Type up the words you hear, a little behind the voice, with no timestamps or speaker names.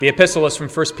The epistle is from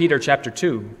 1 Peter chapter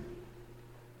 2.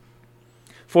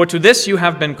 For to this you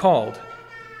have been called,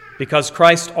 because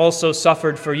Christ also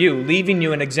suffered for you, leaving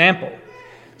you an example,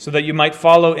 so that you might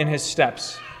follow in his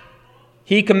steps.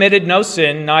 He committed no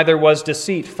sin, neither was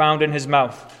deceit found in his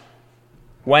mouth.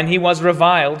 When he was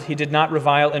reviled, he did not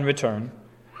revile in return.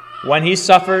 When he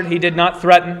suffered, he did not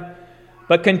threaten,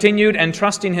 but continued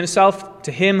entrusting himself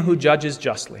to him who judges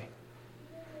justly.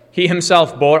 He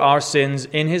himself bore our sins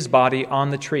in his body on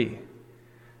the tree,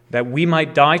 that we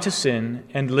might die to sin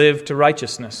and live to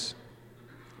righteousness.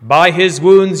 By his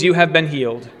wounds you have been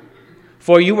healed,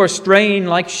 for you were straying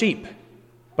like sheep,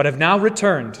 but have now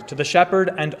returned to the shepherd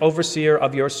and overseer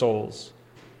of your souls.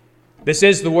 This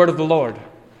is the word of the Lord.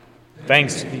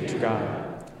 Thanks be to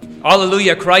God.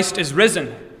 Alleluia, Christ is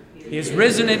risen. He is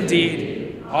risen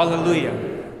indeed. Alleluia.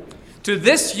 To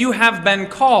this you have been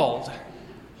called.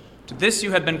 To this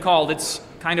you have been called. It's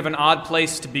kind of an odd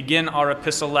place to begin our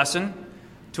epistle lesson.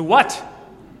 To what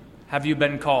have you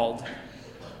been called?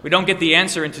 We don't get the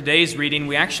answer in today's reading.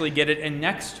 We actually get it in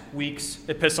next week's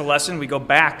epistle lesson. We go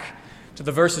back to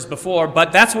the verses before,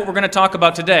 but that's what we're going to talk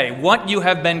about today. What you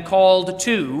have been called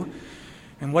to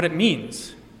and what it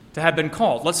means to have been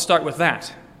called. Let's start with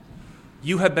that.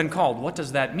 You have been called. What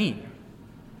does that mean?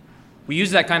 We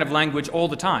use that kind of language all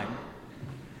the time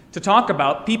to talk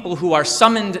about people who are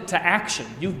summoned to action.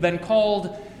 You've been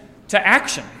called to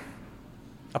action.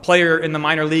 A player in the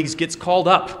minor leagues gets called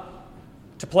up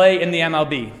to play in the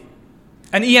MLB.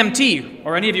 An EMT,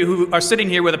 or any of you who are sitting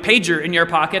here with a pager in your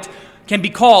pocket, can be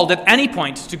called at any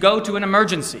point to go to an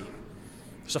emergency.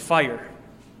 There's a fire.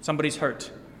 Somebody's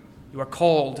hurt. You are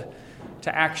called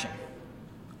to action.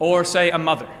 Or say a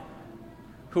mother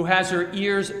who has her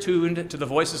ears tuned to the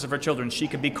voices of her children. She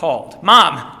could be called.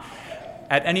 Mom!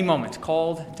 At any moment,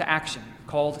 called to action,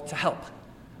 called to help,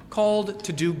 called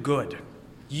to do good.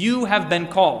 You have been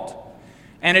called.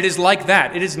 And it is like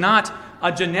that. It is not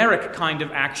a generic kind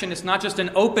of action. It's not just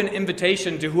an open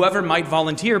invitation to whoever might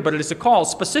volunteer, but it is a call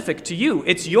specific to you.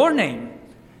 It's your name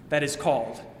that is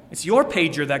called. It's your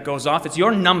pager that goes off. It's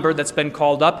your number that's been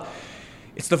called up.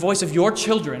 It's the voice of your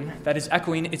children that is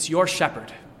echoing. It's your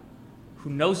shepherd who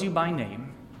knows you by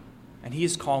name, and he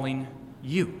is calling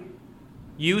you.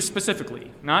 You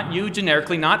specifically, not you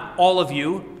generically, not all of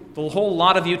you, the whole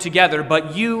lot of you together,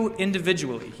 but you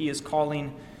individually. He is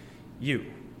calling you.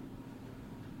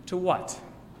 To what?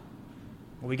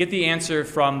 Well, we get the answer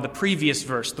from the previous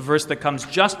verse, the verse that comes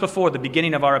just before the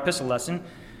beginning of our epistle lesson,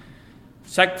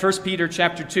 1 Peter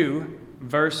chapter 2,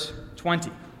 verse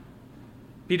 20.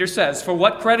 Peter says, "For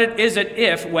what credit is it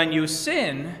if, when you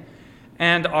sin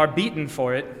and are beaten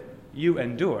for it, you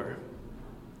endure?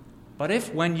 But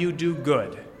if when you do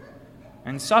good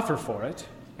and suffer for it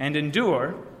and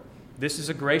endure, this is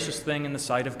a gracious thing in the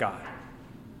sight of God."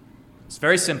 It's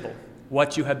very simple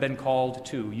what you have been called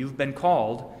to. You've been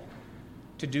called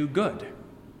to do good.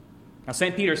 Now,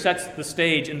 St. Peter sets the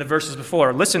stage in the verses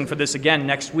before. Listen for this again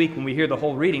next week when we hear the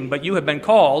whole reading. But you have been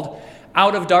called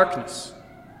out of darkness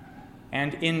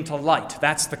and into light.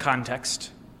 That's the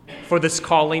context for this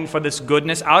calling, for this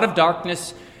goodness. Out of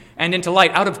darkness and into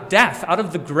light, out of death, out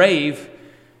of the grave,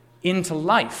 into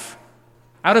life,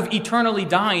 out of eternally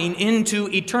dying into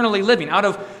eternally living, out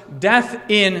of death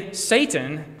in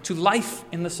Satan to life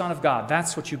in the Son of God.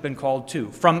 That's what you've been called to.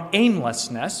 From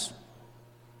aimlessness,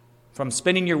 from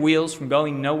spinning your wheels, from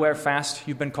going nowhere fast,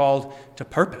 you've been called to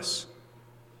purpose,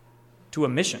 to a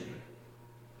mission,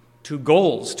 to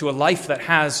goals, to a life that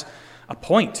has a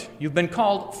point. You've been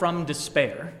called from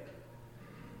despair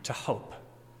to hope.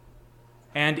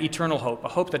 And eternal hope, a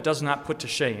hope that does not put to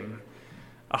shame,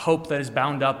 a hope that is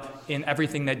bound up in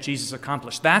everything that Jesus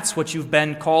accomplished. That's what you've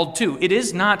been called to. It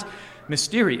is not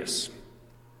mysterious.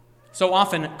 So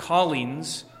often,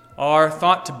 callings are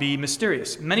thought to be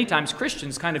mysterious. Many times,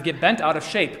 Christians kind of get bent out of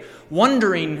shape,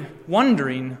 wondering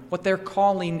what their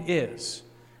calling is.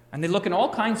 And they look in all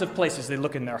kinds of places. They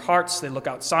look in their hearts. They look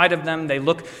outside of them. They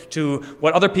look to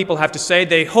what other people have to say.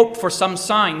 They hope for some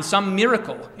sign, some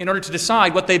miracle in order to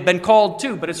decide what they've been called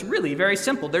to. But it's really very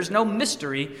simple. There's no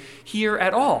mystery here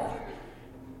at all.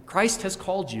 Christ has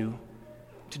called you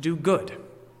to do good,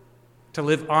 to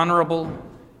live honorable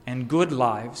and good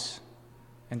lives,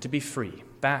 and to be free.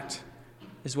 That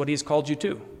is what he has called you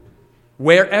to.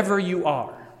 Wherever you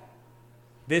are.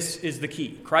 This is the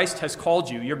key. Christ has called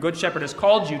you, your good shepherd has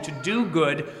called you to do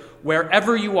good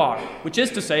wherever you are, which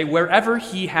is to say, wherever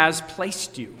he has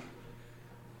placed you.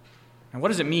 And what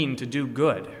does it mean to do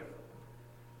good?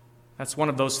 That's one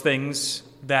of those things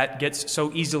that gets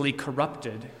so easily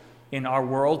corrupted in our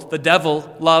world. The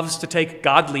devil loves to take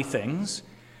godly things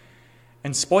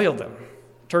and spoil them,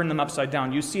 turn them upside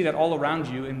down. You see that all around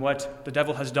you in what the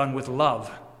devil has done with love.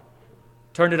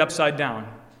 Turned it upside down.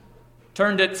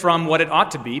 Turned it from what it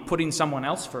ought to be, putting someone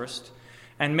else first,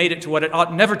 and made it to what it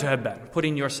ought never to have been,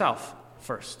 putting yourself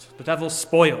first. The devil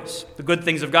spoils the good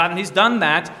things of God, and he's done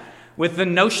that with the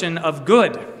notion of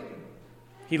good.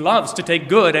 He loves to take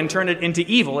good and turn it into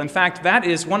evil. In fact, that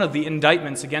is one of the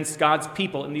indictments against God's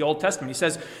people in the Old Testament. He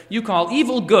says, you call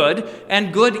evil good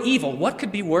and good evil. What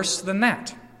could be worse than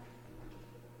that?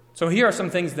 So here are some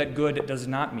things that good does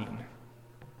not mean.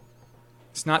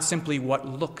 It's not simply what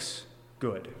looks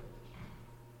good.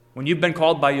 When you've been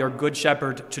called by your good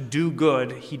shepherd to do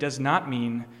good, he does not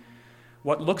mean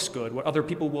what looks good, what other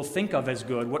people will think of as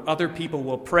good, what other people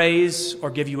will praise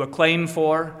or give you acclaim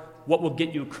for, what will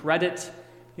get you credit.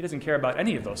 He doesn't care about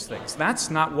any of those things. That's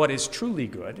not what is truly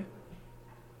good.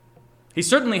 He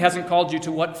certainly hasn't called you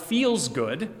to what feels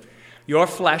good. Your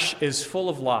flesh is full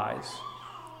of lies,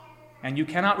 and you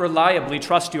cannot reliably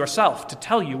trust yourself to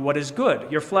tell you what is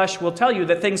good. Your flesh will tell you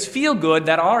that things feel good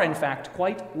that are, in fact,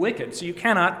 quite wicked. So you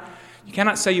cannot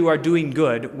say you are doing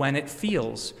good when it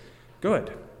feels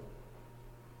good.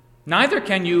 Neither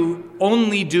can you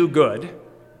only do good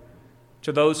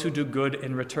to those who do good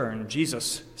in return.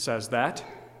 Jesus says that.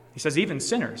 He says even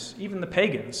sinners, even the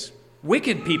pagans,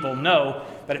 wicked people know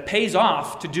that it pays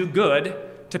off to do good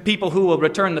to people who will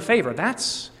return the favor.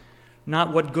 That's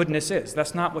not what goodness is.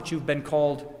 That's not what you've been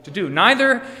called to do.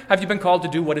 Neither have you been called to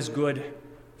do what is good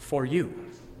for you,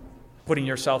 putting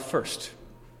yourself first,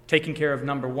 taking care of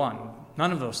number one.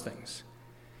 None of those things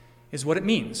is what it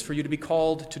means for you to be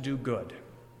called to do good.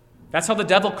 That's how the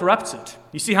devil corrupts it.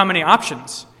 You see how many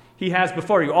options he has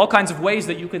before you, all kinds of ways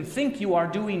that you can think you are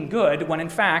doing good when in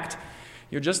fact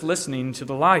you're just listening to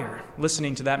the liar,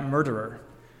 listening to that murderer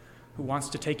who wants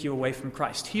to take you away from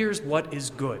Christ. Here's what is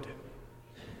good.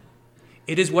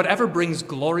 It is whatever brings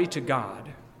glory to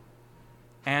God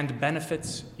and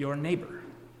benefits your neighbor.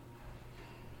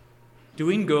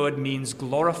 Doing good means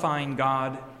glorifying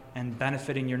God and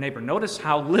benefiting your neighbor. Notice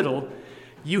how little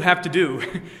you have to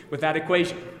do with that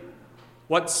equation.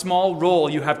 What small role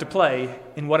you have to play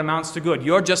in what amounts to good.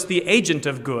 You're just the agent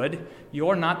of good.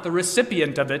 You're not the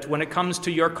recipient of it when it comes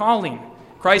to your calling.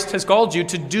 Christ has called you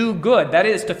to do good. That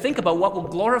is, to think about what will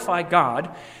glorify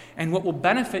God and what will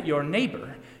benefit your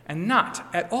neighbor, and not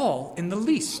at all, in the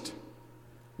least,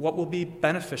 what will be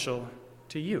beneficial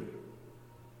to you.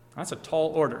 That's a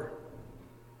tall order.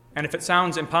 And if it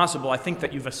sounds impossible, I think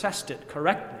that you've assessed it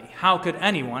correctly. How could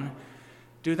anyone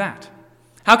do that?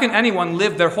 How can anyone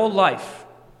live their whole life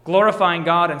glorifying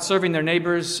God and serving their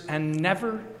neighbors and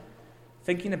never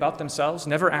thinking about themselves,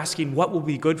 never asking what will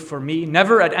be good for me,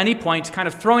 never at any point kind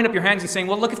of throwing up your hands and saying,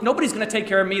 well, look, if nobody's going to take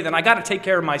care of me, then I got to take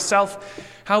care of myself?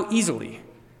 How easily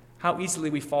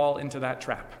we fall into that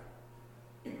trap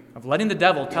of letting the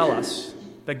devil tell us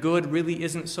that good really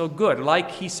isn't so good.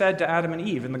 Like he said to Adam and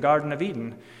Eve in the Garden of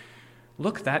Eden,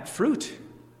 look, that fruit,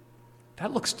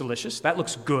 that looks delicious. That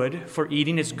looks good for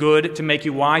eating. It's good to make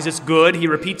you wise. It's good. He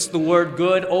repeats the word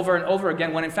good over and over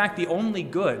again, when in fact the only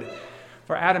good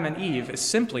for Adam and Eve is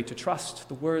simply to trust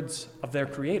the words of their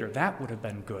Creator. That would have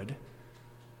been good.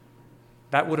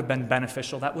 That would have been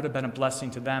beneficial. That would have been a blessing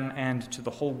to them and to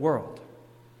the whole world.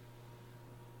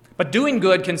 But doing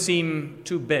good can seem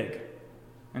too big.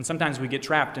 And sometimes we get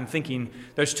trapped in thinking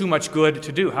there's too much good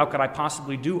to do. How could I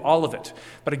possibly do all of it?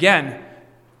 But again,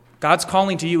 God's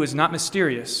calling to you is not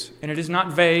mysterious, and it is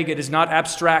not vague, it is not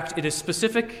abstract, it is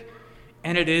specific,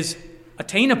 and it is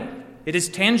attainable. It is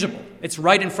tangible. It's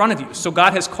right in front of you. So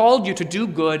God has called you to do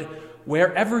good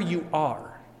wherever you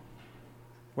are.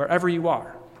 Wherever you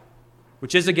are.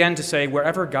 Which is again to say,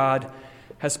 wherever God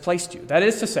has placed you. That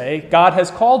is to say, God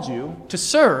has called you to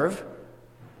serve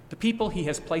the people he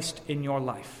has placed in your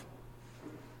life.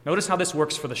 Notice how this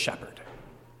works for the shepherd.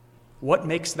 What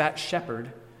makes that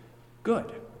shepherd good?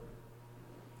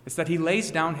 It's that he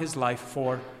lays down his life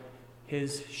for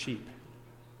his sheep.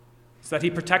 It's that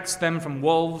he protects them from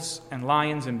wolves and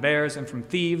lions and bears and from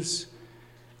thieves.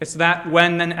 It's that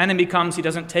when an enemy comes, he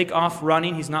doesn't take off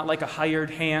running. He's not like a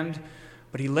hired hand,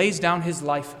 but he lays down his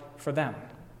life for them.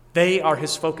 They are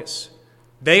his focus.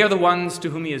 They are the ones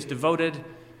to whom he is devoted.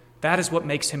 That is what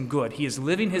makes him good. He is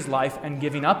living his life and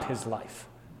giving up his life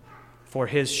for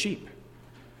his sheep.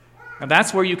 Now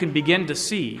that's where you can begin to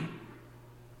see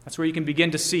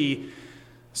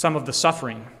some of the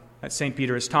suffering that St.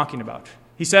 Peter is talking about.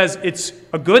 He says it's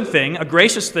a good thing, a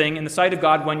gracious thing in the sight of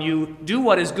God when you do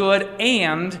what is good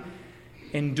and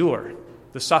endure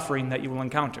the suffering that you will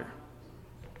encounter.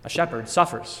 A shepherd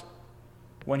suffers.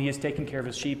 when he is taking care of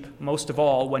his sheep, most of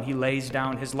all when he lays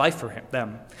down his life for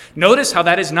them. Notice how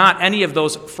that is not any of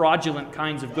those fraudulent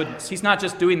kinds of goodness. He's not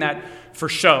just doing that for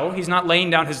show. He's not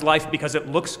laying down his life because it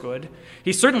looks good.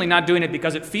 He's certainly not doing it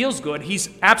because it feels good. He's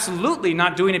absolutely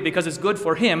not doing it because it's good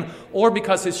for him or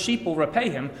because his sheep will repay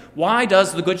him. Why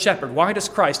does the Good Shepherd, why does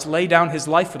Christ lay down his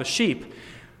life for the sheep?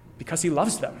 Because he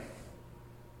loves them.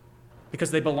 Because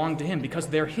they belong to him. Because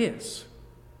they're his.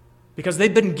 Because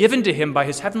they've been given to him by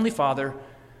his heavenly Father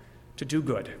to do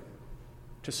good,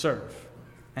 to serve,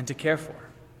 and to care for.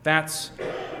 That's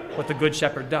what the Good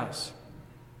Shepherd does.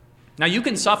 Now, you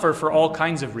can suffer for all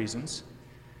kinds of reasons,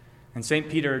 and St.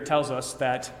 Peter tells us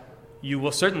that you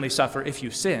will certainly suffer if you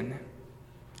sin.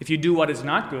 If you do what is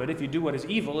not good, if you do what is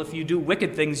evil, if you do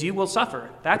wicked things, you will suffer.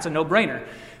 That's a no-brainer.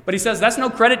 But he says that's no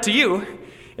credit to you.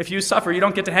 If you suffer, you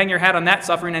don't get to hang your hat on that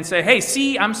suffering and say, hey,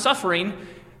 see, I'm suffering.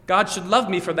 God should love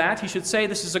me for that. He should say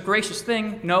this is a gracious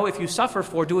thing. No, if you suffer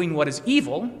for doing what is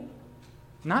evil,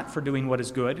 not for doing what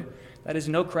is good, that is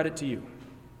no credit to you.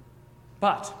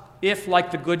 But if,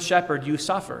 like the Good Shepherd, you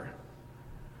suffer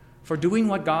for doing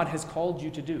what God has called you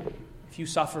to do, if you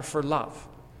suffer for love,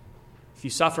 if you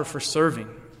suffer for serving,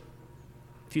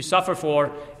 if you suffer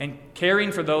for and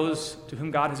caring for those to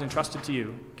whom God has entrusted to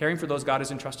you, caring for those God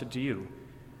has entrusted to you,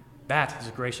 that is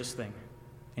a gracious thing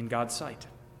in God's sight.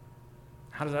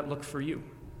 How does that look for you?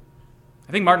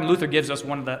 I think Martin Luther gives us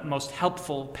one of the most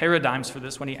helpful paradigms for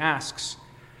this when he asks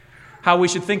how we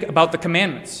should think about the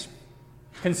commandments.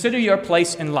 Consider your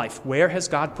place in life. Where has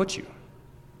God put you?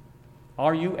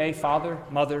 Are you a father,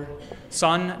 mother,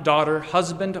 son, daughter,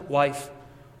 husband, wife,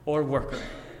 or worker?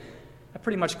 That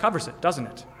pretty much covers it, doesn't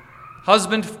it?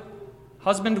 Father,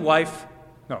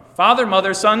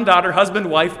 mother, son, daughter, husband,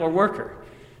 wife, or worker.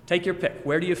 Take your pick.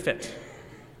 Where do you fit?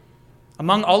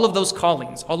 Among all of those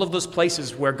callings, all of those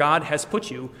places where God has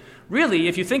put you, really,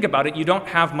 if you think about it, you don't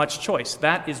have much choice.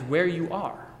 That is where you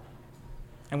are.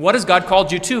 And what has God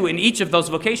called you to in each of those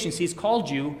vocations? He's called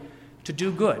you to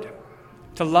do good,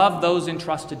 to love those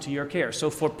entrusted to your care.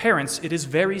 So for parents, it is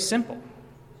very simple.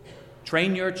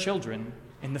 Train your children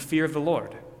in the fear of the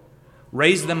Lord.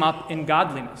 Raise them up in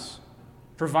godliness.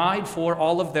 Provide for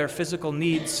all of their physical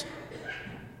needs.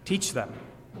 Teach them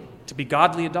to be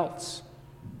godly adults.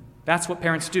 That's what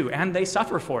parents do, and they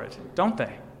suffer for it, don't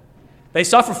they? They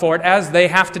suffer for it as they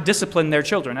have to discipline their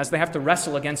children, as they have to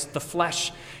wrestle against the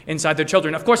flesh inside their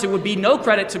children. Of course, it would be no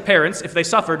credit to parents if they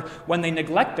suffered when they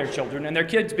neglect their children and their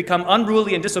kids become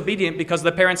unruly and disobedient because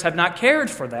the parents have not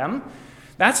cared for them.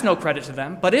 That's no credit to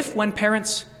them. But if when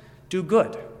parents do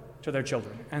good to their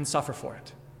children and suffer for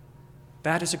it,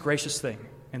 that is a gracious thing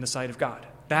in the sight of God.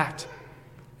 That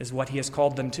is what he has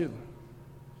called them to.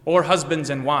 Or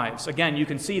husbands and wives. Again, you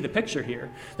can see the picture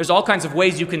here. There's all kinds of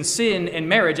ways you can sin in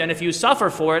marriage, and if you suffer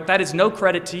for it, that is no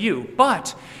credit to you.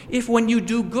 But if when you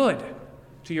do good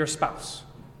to your spouse,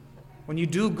 when you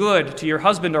do good to your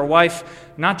husband or wife,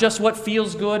 not just what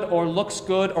feels good or looks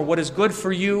good or what is good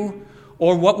for you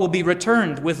or what will be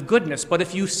returned with goodness, but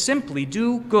if you simply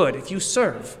do good, if you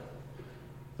serve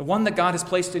the one that God has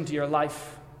placed into your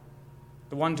life,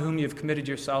 the one to whom you have committed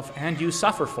yourself, and you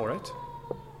suffer for it,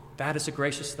 that is a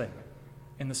gracious thing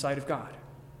in the sight of God.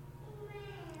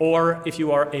 Or if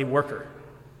you are a worker,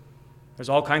 there's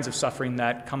all kinds of suffering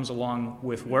that comes along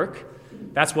with work.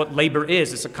 That's what labor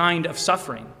is. It's a kind of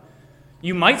suffering.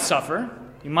 You might suffer.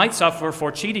 You might suffer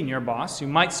for cheating your boss. You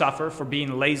might suffer for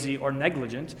being lazy or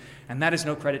negligent, and that is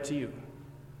no credit to you.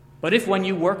 But if when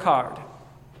you work hard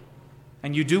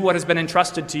and you do what has been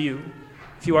entrusted to you,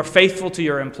 if you are faithful to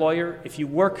your employer, if you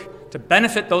work to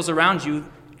benefit those around you,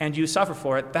 and you suffer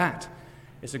for it, that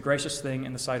is a gracious thing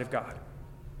in the sight of God.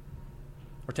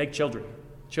 Or take children.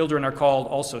 Children are called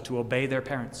also to obey their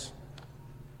parents,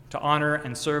 to honor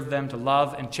and serve them, to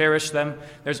love and cherish them.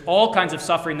 There's all kinds of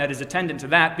suffering that is attendant to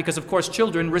that because, of course,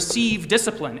 children receive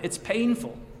discipline. It's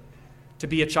painful to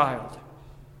be a child.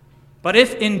 But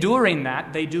if enduring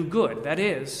that, they do good, that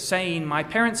is, saying, my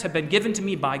parents have been given to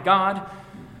me by God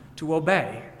to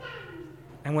obey,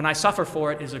 and when I suffer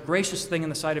for it is a gracious thing in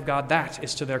the sight of God, that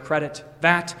is to their credit.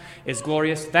 That is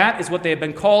glorious. That is what they have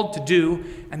been called to do.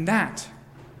 And that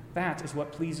is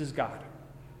what pleases God.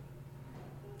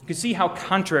 You can see how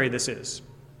contrary this is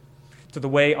to the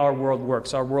way our world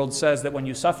works. Our world says that when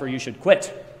you suffer, you should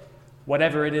quit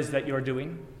whatever it is that you're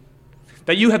doing.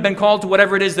 That you have been called to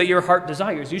whatever it is that your heart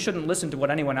desires. You shouldn't listen to what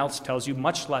anyone else tells you,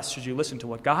 much less should you listen to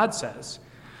what God says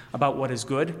about what is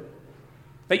good.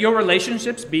 That your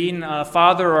relationships, being a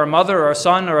father or a mother or a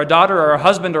son or a daughter or a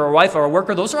husband or a wife or a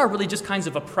worker, those are really just kinds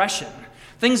of oppression.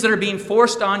 Things that are being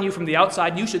forced on you from the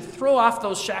outside. You should throw off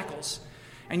those shackles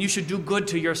and you should do good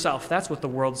to yourself. That's what the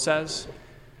world says.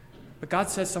 But God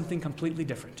says something completely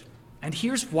different. And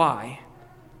here's why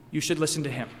you should listen to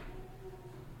him.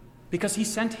 Because he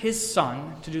sent his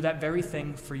Son to do that very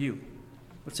thing for you.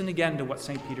 Listen again to what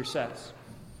St. Peter says.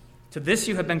 To this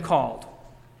you have been called,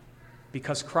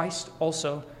 because Christ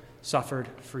also suffered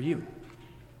for you,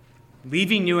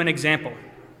 leaving you an example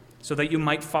so that you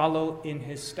might follow in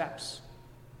his steps.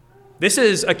 This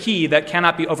is a key that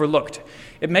cannot be overlooked.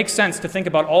 It makes sense to think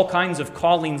about all kinds of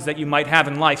callings that you might have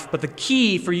in life, but the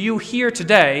key for you here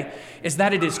today is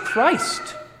that it is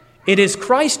Christ. It is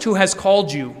Christ who has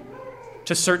called you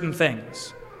to certain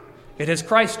things. It is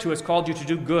Christ who has called you to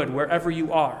do good wherever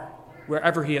you are,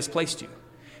 wherever he has placed you.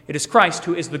 It is Christ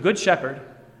who is the good shepherd,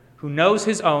 who knows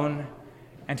his own,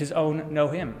 and his own know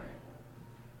him.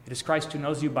 It is Christ who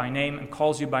knows you by name and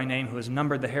calls you by name, who has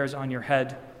numbered the hairs on your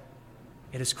head.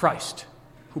 It is Christ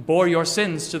who bore your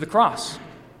sins to the cross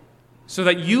so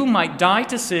that you might die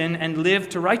to sin and live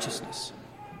to righteousness.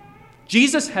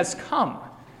 Jesus has come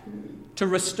to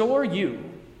restore you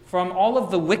from all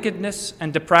of the wickedness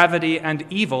and depravity and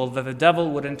evil that the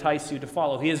devil would entice you to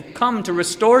follow. He has come to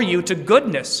restore you to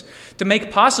goodness, to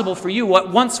make possible for you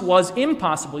what once was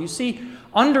impossible. You see,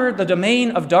 under the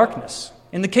domain of darkness,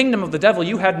 in the kingdom of the devil,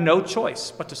 you had no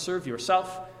choice but to serve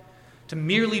yourself, to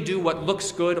merely do what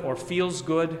looks good or feels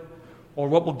good, or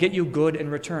what will get you good in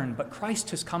return. But Christ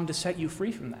has come to set you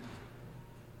free from that,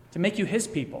 to make you his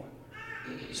people,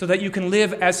 so that you can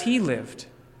live as he lived,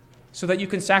 so that you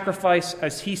can sacrifice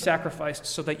as he sacrificed,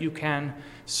 so that you can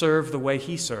serve the way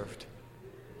he served,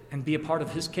 and be a part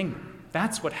of his kingdom.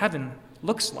 That's what heaven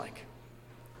looks like.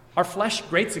 Our flesh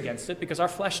grates against it because our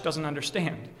flesh doesn't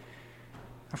understand.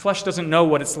 Our flesh doesn't know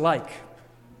what it's like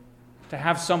to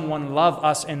have someone love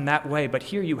us in that way. But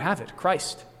here you have it.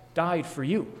 Christ died for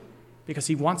you because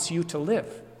he wants you to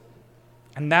live.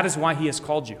 And that is why he has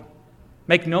called you.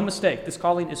 Make no mistake, this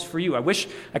calling is for you. I wish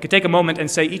I could take a moment and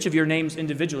say each of your names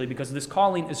individually, because this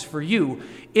calling is for you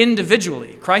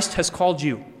individually. Christ has called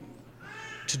you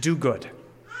to do good.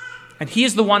 And he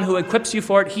is the one who equips you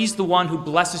for it. He's the one who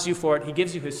blesses you for it. He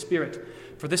gives you his Spirit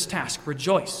for this task.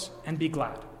 Rejoice and be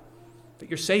glad that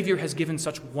your Savior has given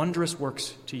such wondrous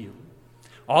works to you.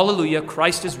 Alleluia,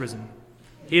 Christ is risen.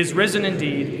 He is risen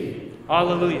indeed.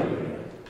 Alleluia.